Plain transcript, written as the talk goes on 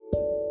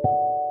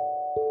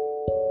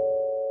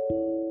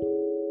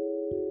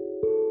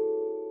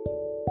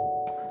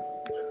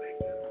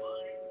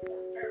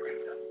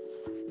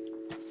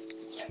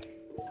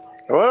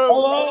Hello.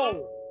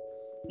 Hello.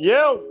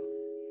 Yo.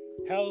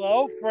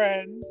 Hello,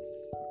 friends.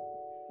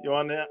 You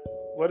on that?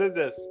 What is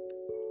this?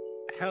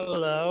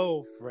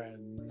 Hello,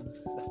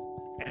 friends.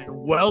 And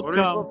What are we welcome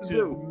supposed to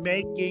do?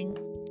 Making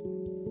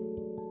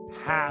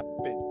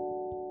Happen.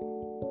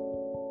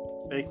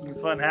 Making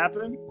fun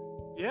happen?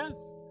 Yes.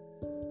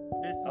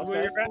 This is Okay.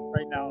 where you're at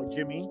right now,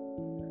 Jimmy.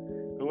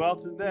 Who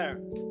else is there?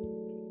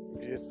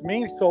 Just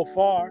me so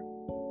far.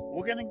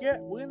 We're gonna get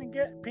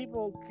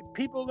people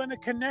are gonna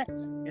connect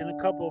in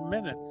a couple of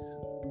minutes.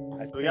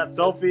 We got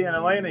Sophie and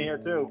Elena here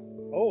too.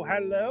 Oh,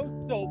 hello,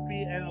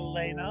 Sophie and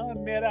Elena.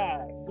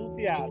 Mira,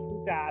 Sofia,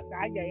 la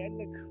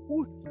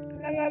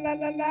la la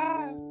la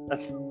la.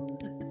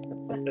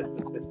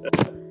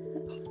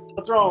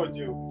 What's wrong with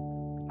you?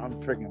 I'm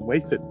freaking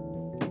wasted.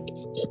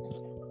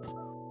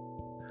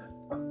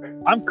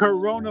 I'm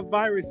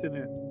coronavirusing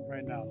it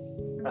right now.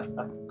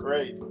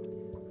 Great.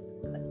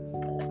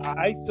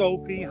 Hi,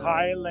 Sophie.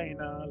 Hi,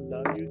 Elena.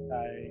 Love you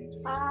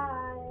guys.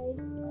 Hi.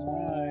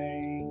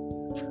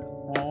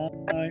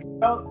 Hi.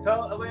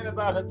 Tell Elena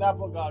about her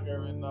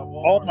doppelganger in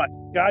Walmart. Oh my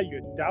God,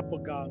 your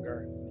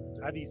doppelganger.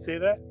 How do you say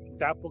that?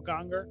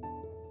 Doppelganger?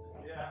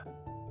 Yeah.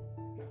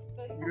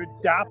 Your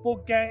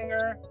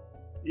doppelganger?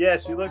 Yeah,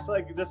 she looks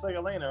just like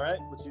Elena, right?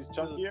 But she's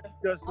chunkier.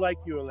 Just like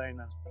you,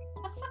 Elena.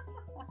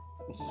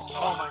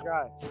 Oh my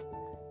God.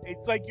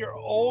 It's like your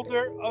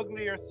older,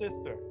 uglier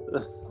sister.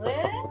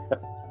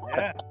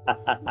 Yeah.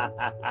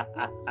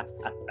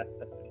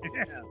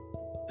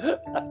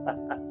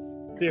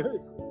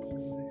 Seriously.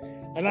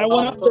 And I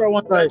went up there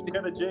one time.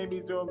 Kind of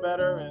Jamie's doing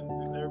better,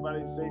 and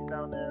everybody's safe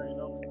down there. You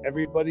know,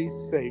 Everybody's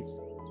safe.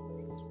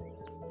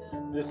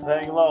 just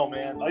hang low,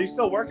 man. Are you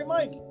still working,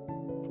 Mike?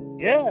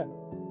 Yeah.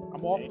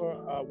 I'm off for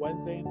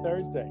Wednesday and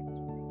Thursday.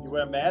 You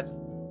wear a mask?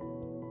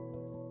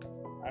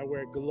 I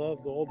wear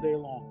gloves all day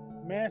long.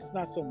 Mask,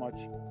 not so much.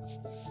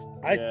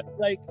 Yeah.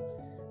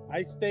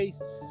 I stay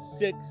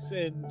 6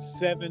 and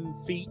 7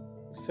 feet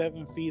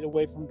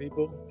away from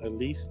people, at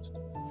least.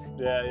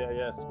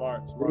 Yeah.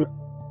 Smart.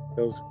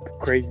 Those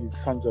crazy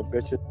sons of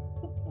bitches.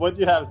 What'd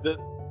you have? The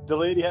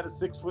lady had a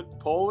 6-foot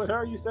pole with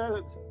her. You said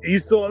it. You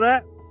saw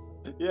that?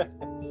 Yeah.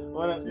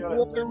 She's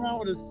walking around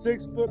with a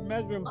 6-foot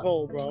measuring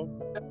pole, bro.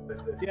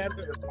 She had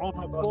it on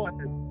her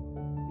forehead,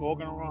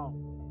 walking around.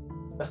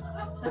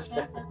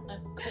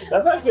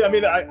 That's actually. I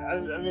mean,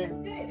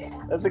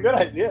 that's a good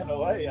idea in a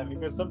way. I mean,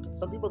 because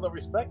some people don't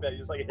respect that. You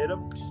just like hit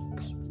them,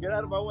 get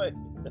out of my way.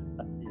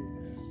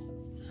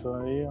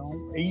 So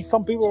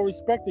some people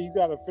respect it. You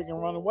gotta freaking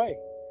run away.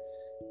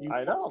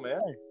 I know,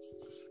 man.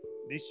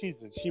 She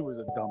was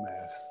a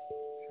dumbass.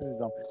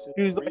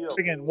 She was like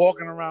freaking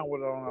walking around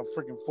with it on her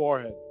freaking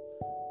forehead.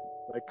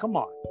 Like, come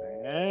on,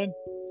 man.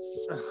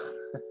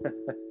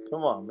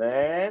 Come on,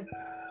 man.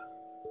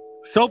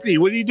 Sophie,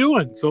 what are you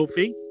doing,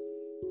 Sophie?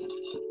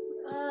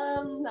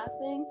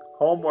 Nothing.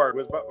 Homework.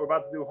 We're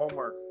about to do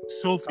homework.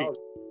 Sophie,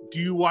 do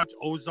you watch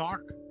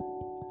Ozark?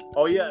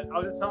 Oh yeah, I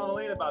was just telling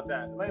Elena about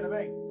that. Elena,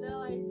 Bing.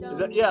 No, I don't.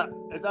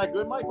 Is that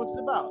good, Mike? What's it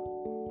about?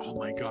 Oh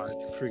my God,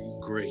 it's freaking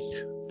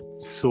great.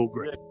 So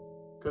great.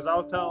 Because I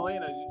was telling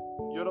Elena,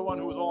 you're the one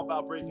who was all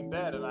about Breaking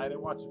Bad, and I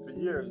didn't watch it for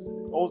years.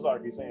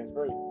 Ozark, you're saying it's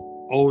great.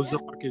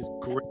 Ozark is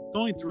great. It's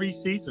only 3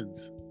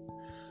 seasons.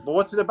 But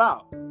what's it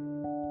about?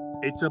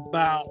 It's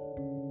about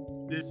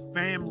this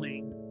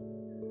family.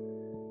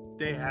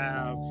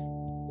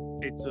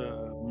 It's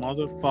a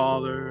mother,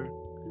 father,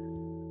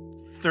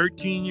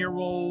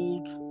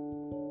 13-year-old,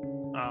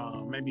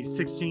 maybe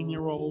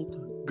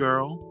 16-year-old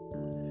girl.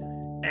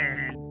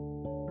 And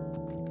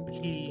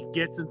he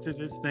gets into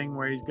this thing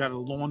where he's got to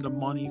launder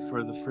money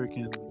for the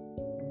freaking,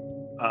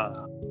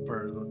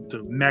 for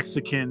the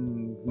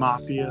Mexican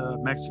mafia,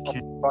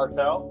 Mexican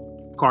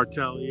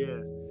cartel,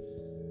 yeah.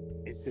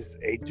 It's just,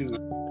 dude,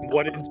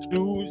 what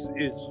ensues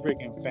is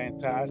freaking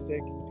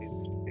fantastic.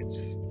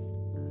 It's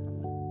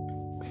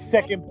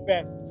second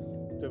best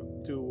to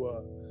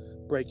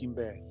Breaking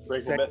Bad.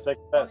 Second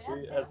best.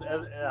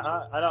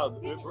 I know.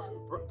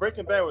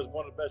 Breaking Bad was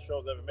one of the best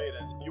shows ever made,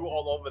 and you were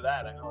all over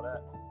that. I know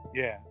that.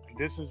 Yeah,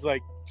 this is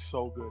like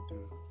so good,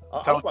 dude.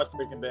 I'll watch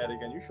Breaking Bad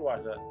again. You should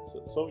watch that.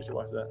 So you should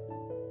watch that.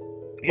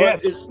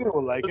 Yes, you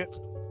will like it.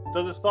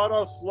 Does it start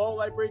off slow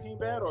like Breaking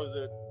Bad, or does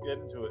it get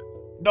into it?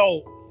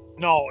 No,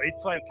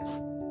 it's like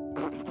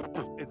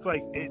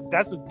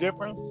that's the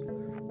difference.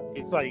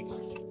 It's like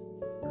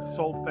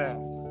so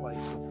fast. Like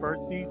the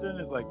first season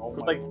is like, oh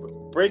my. Like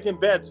Breaking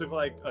Bad took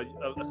like a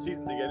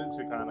season to get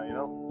into, kind of, you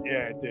know.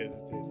 Yeah, it did.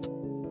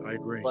 I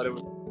agree. But it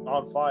was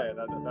on fire.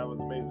 That was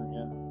amazing.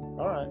 Yeah.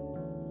 All right.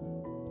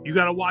 You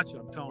gotta watch it.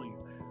 I'm telling you.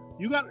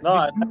 You got.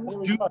 No,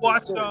 do you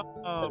watch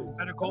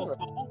Better Call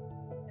Saul?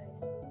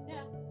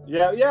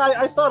 Yeah.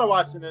 I started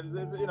watching it.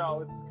 It's you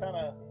know, it's kind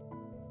of.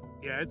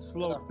 Yeah, it's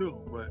slow too,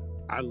 but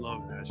I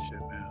love that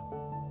shit, man.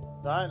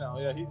 I know.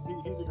 Yeah, he's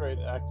a great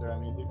actor. I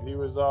mean, he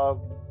was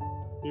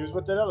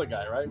with that other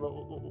guy, right?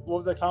 What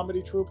was that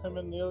comedy troupe? Him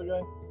and the other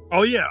guy?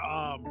 Oh yeah,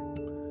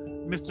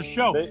 Mr.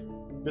 Show.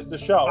 Mr.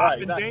 Show, Bob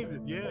right? and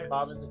David, yeah.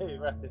 Bob and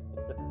David, right?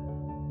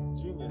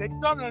 Genius. They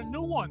started a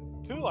new one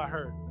too, I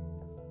heard.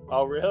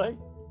 Oh really?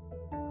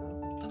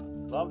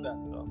 Love that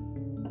stuff.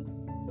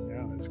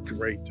 Yeah, it's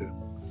great too.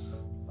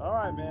 All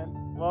right, man.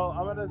 Well,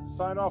 I'm gonna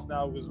sign off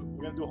now because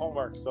we're gonna do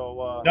homework.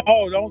 So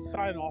No, don't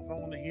sign off. I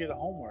want to hear the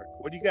homework.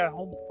 What do you got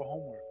home for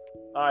homework?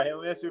 all right, hey,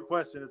 let me ask you a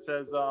question. It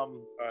says, All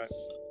right.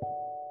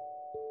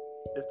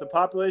 if the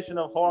population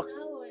of hawks,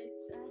 No,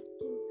 it's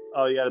asking.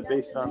 oh, you gotta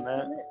base it on Just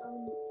that. do it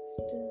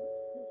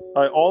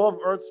All right, all of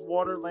Earth's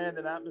water, land,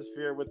 and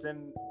atmosphere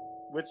within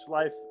which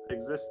life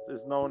exists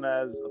is known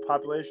as a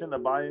population, a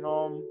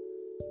biome,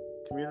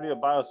 community, a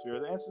biosphere.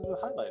 The answers are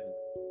highlighted.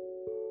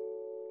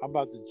 I'm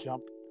about to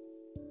jump.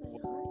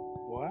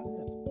 What?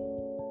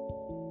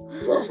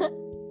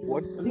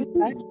 What did he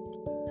say?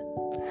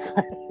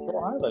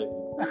 They're highlighted.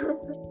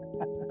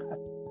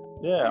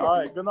 Yeah, all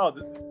right, good. No,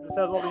 this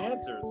has all the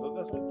answers. So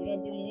that's what they're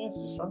gonna give you the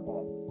answers. Just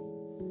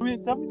circle I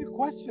mean, tell me the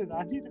question.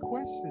 I need a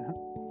question. them.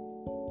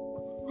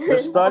 The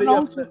study I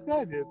know of what you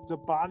said. The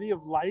body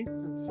of life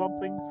and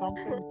something.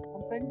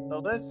 so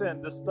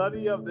listen, the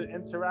study of the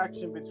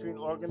interaction between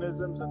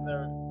organisms and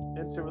their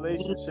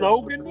interrelationships.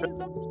 Loganism?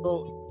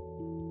 So,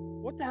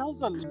 What the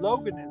hell's a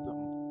loganism?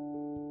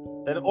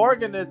 an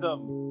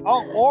organism.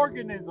 Oh,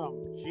 organism.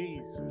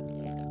 Jeez.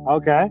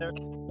 Okay. Their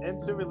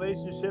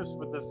interrelationships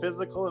with the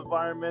physical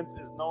environment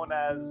is known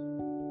as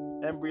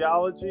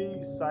embryology,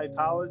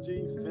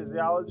 cytology,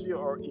 physiology,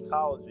 or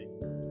ecology.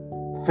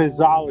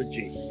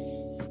 Physiology.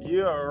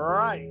 You're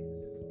right.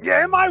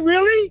 Yeah, am I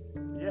really?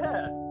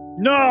 Yeah.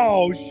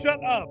 No,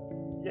 shut up.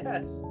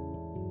 Yes.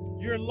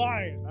 You're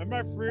lying. Am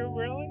I for real,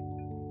 really?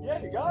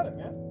 Yeah, you got it,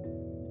 man.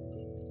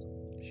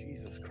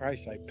 Jesus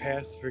Christ, I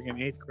passed freaking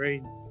 8th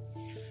grade.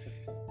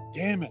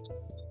 Damn it.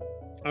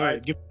 All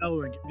right, give me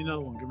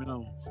another one.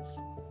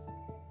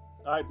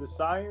 All right, the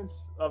science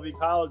of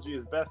ecology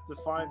is best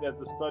defined as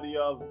the study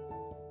of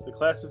the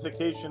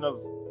classification of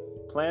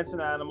plants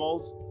and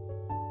animals,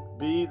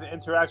 B, the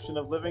interaction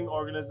of living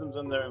organisms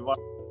and their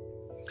environment.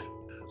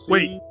 C,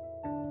 Wait,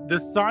 the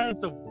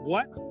science of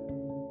what?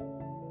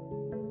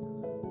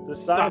 the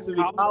science of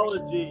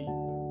ecology.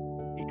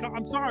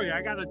 I'm sorry,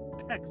 I got a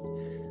text.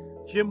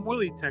 Jim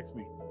Willie text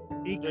me.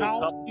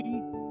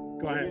 Ecology.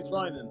 Go ahead. Jimmy's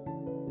joining.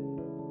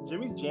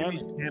 Jimmy's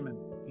jamming.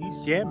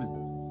 He's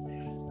jamming.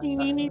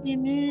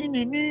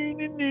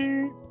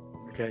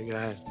 Okay, go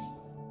ahead.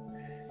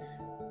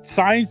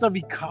 Science of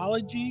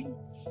ecology.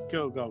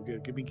 Go.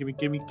 Give me.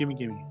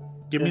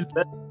 It's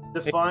best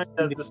defined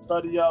as the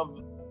study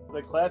of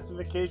the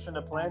classification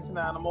of plants and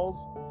animals,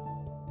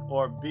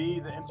 or B,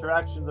 the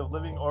interactions of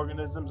living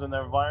organisms and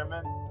their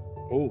environment,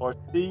 or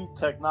C,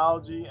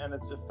 technology and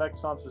its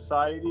effects on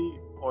society,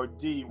 or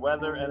D,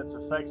 weather and its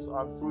effects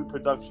on food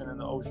production in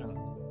the ocean.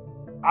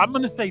 I'm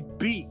gonna say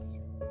B.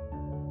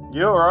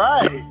 You're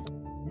right.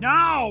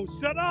 No,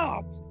 shut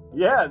up.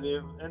 Yeah,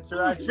 the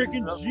interaction.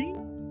 Freaking G.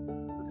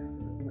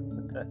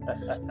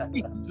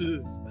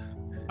 Jesus,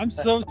 I'm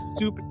so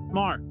stupid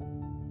smart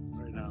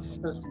right now.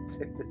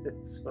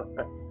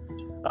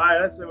 All right,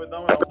 that's it. We're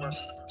done with homework.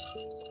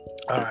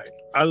 All right,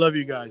 I love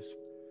you guys.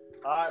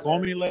 All right, Call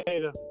man. me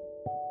later.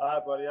 All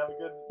right, buddy. Have a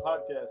good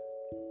podcast.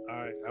 All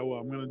right, I will.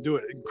 I'm gonna do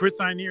it. Chris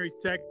Inieri's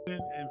texting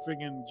and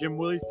freaking Jim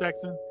Willie's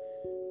texting.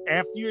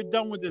 After you're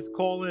done with this,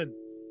 call in.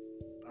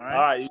 All right.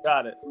 All right, you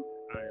got it. All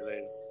right,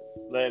 later.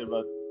 Later,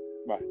 bud.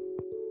 Bye.